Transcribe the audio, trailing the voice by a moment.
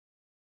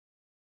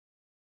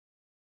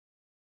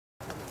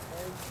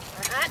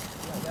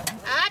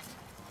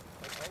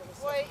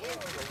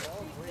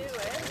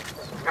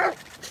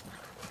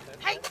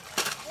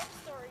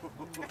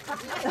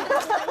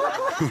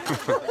I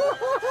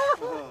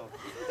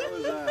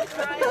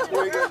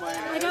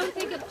don't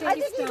think it's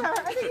Teddy's stuff.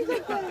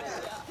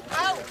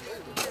 Out!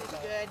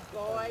 Good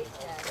boy.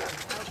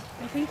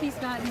 I think he's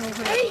gotten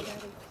over it.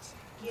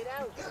 Get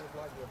out.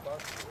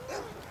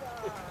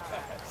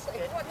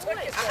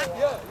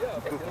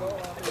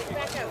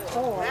 Back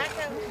out. Back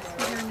out.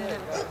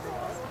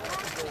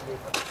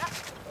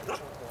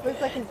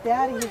 Looks like his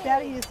daddy. His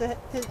daddy used to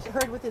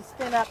herd with his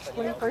spin up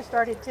when he first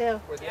started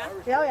too. Yeah?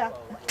 Oh yeah.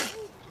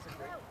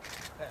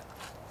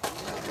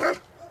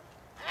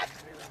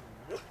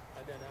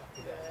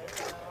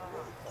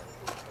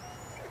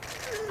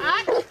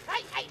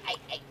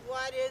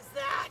 What is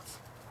that?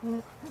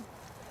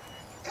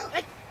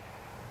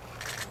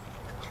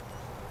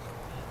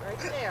 Right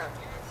there.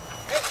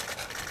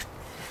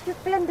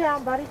 Just bend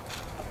down, buddy.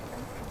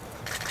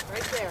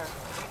 Right there.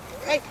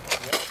 Hey!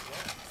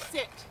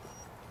 Sit.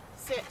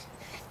 Sit.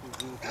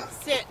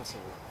 Sit.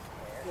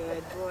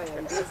 Good boy,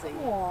 I'm busy.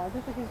 Aw,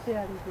 just like his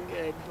daddy did.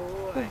 Good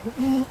boy.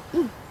 Good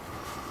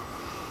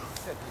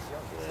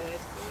boy.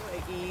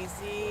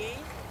 Easy.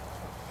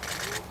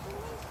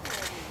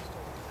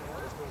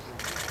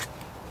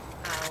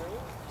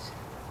 Out.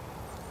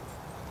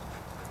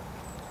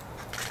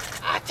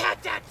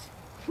 Out.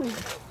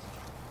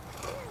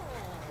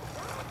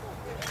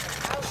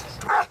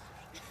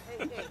 Hey,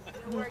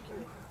 you're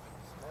working.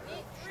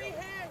 Need 3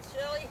 hands,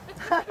 Shirley.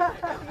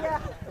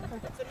 Yeah.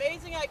 It's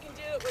amazing I can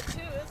do it with 2,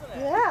 isn't it?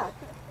 Yeah.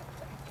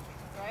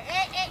 Right.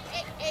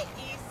 Hey,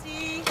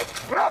 easy.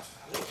 Right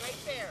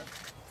there.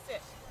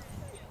 Sit.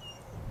 Sit.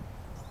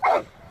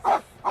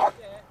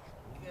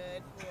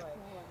 Good boy.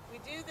 We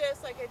do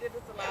this like I did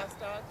with the last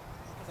dog,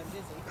 because I'm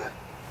busy.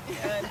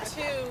 And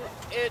 2,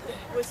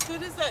 as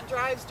soon as that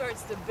drive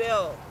starts to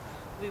build,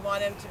 we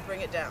want him to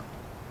bring it down.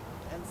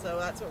 And so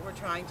that's what we're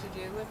trying to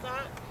do with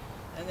that.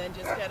 And then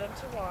just get him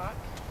to walk.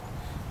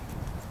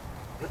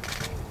 And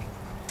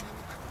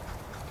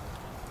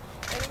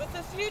with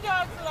the few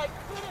dogs that I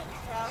couldn't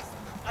test,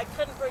 I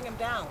couldn't bring him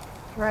down.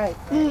 Right.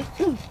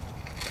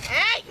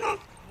 Hey!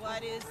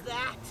 What is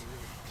that?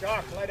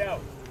 Jock, let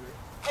out.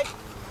 Hey.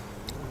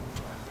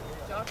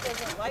 Jock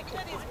doesn't like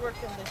that he's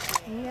working the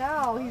machine.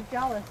 No, he's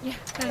jealous. Yeah.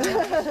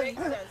 Jake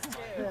does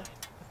too.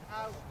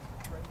 Out.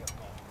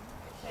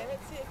 Okay,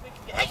 let's see if we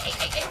can get. Hey!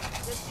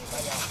 Let's see if we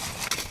can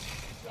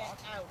get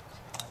out.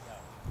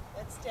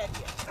 Let's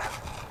steady it.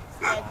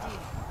 Steady.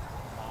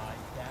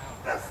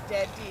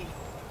 Steady.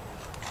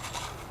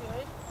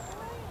 Good.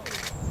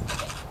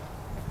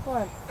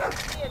 Excellent.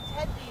 He and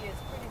Tedi is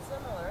pretty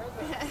similar,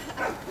 isn't it?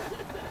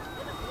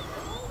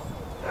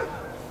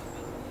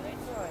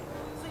 Great boy.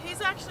 So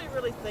he's actually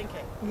really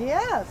thinking.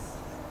 Yes.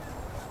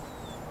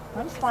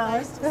 I'm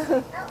fine.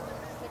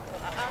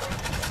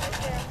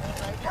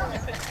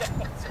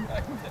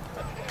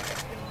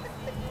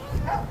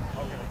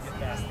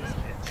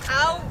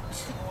 Out!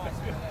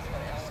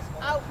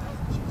 Out!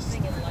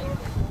 Singing lighter.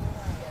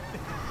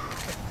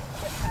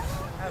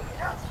 Out.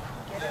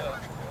 Get out.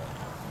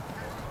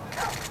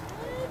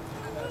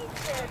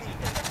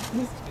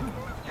 Easy.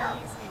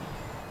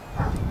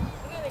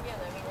 Look at it again.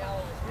 I mean,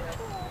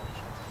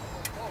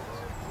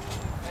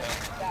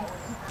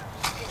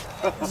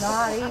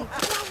 Naughty.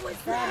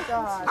 Bad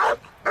dog.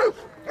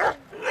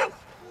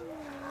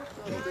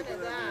 Look at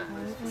that.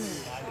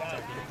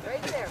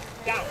 Right there.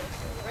 Down.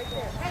 Right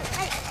there. Hey!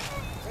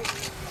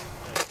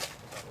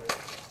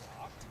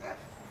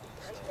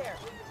 Right there.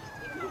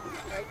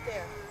 Right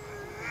there.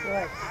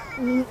 Good.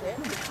 Sit.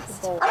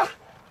 Bowl.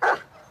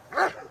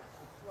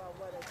 Well,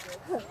 what a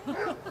good.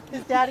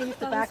 His daddy used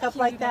to back up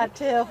like that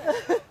too.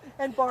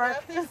 And Now, bark.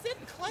 if they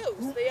sit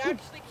close, they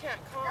actually can't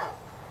calm.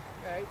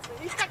 Right? So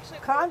he's actually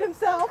Calmed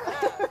himself.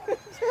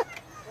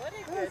 What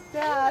a good His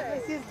dad. I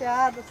boy. see his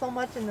dad so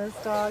much in this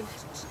dog.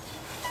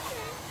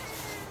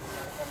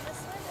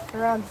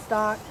 Around the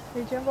stock.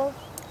 Hey, Jimbo?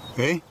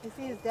 Hey? I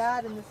see his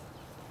dad and this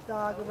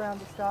dog around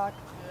the stock.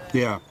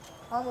 Yeah.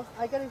 Almost,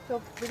 I gotta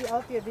show video.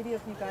 I'll see a video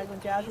of you guys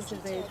when Jazz is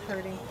his age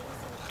herding.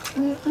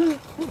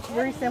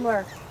 Very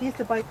similar. He used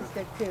to bite the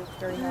stick too. It's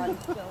very naughty.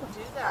 Don't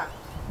do that.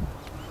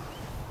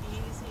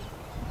 Easy.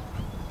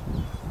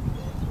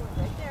 Good.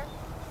 Right there.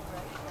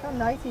 How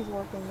nice he's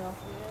working though.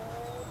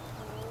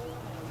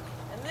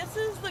 And this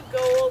is the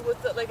goal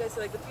with the, like I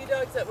said, like the few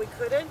dogs that we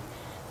couldn't,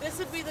 this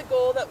would be the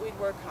goal that we'd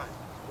work on.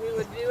 We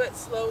would do it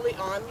slowly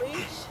on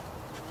leash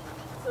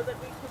so that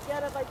we could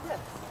get it like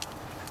this.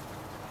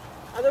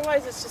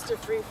 Otherwise it's just a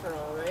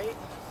free-for-all, right?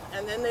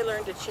 And then they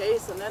learn to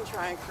chase and then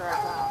try and crack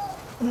out.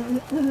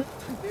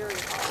 Very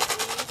hard.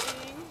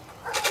 Easy.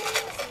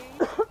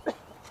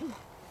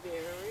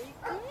 Very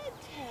good,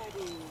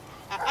 Teddy.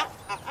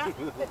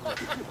 Good boy.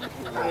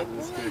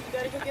 You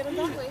gotta go get him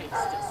that way. You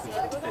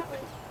gotta go that way.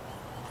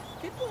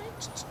 Good boy.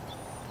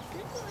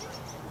 Good boy.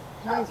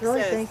 No, he's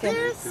really Says thinking.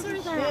 this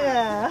or that.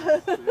 Yeah.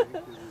 Good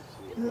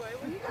boy.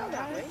 Will you go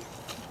that way?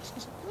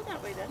 Go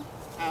that way then.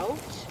 Out.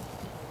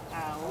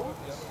 Out.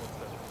 Good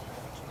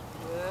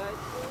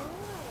boy.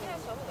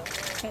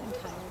 Getting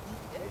tired.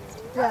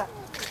 Yeah.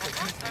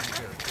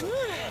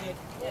 Good.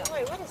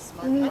 Boy, what a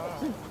smart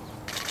dog.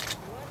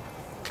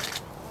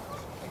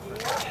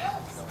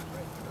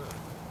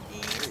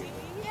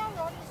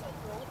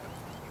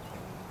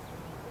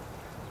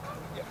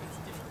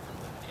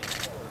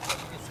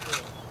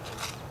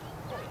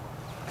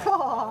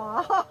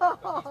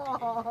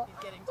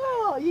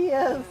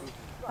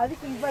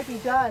 be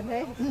done,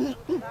 eh?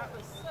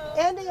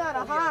 Ending on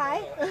a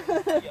high.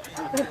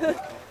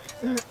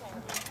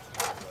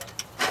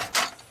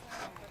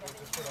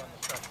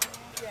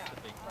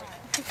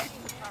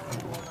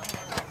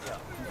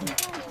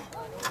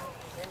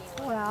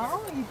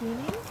 Well, you do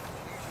need.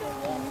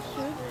 You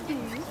should be.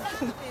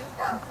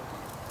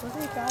 Was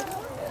it that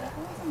one? That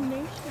was a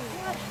nation.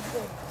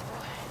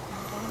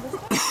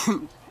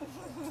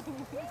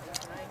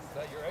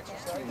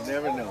 You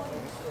never know.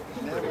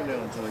 You never know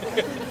until it comes.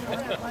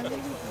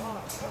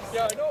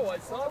 Yeah, I know. I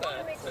saw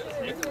that.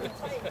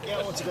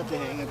 Yeah, once you got the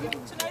hang of it.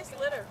 It's a nice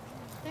litter.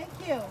 Thank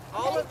you.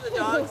 All of the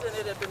dogs in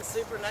it have been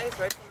super nice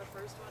right from the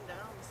first one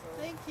down. So.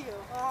 Thank you.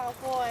 Oh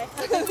boy.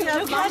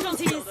 No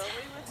casualties. Don't we?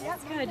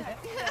 That's good.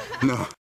 No.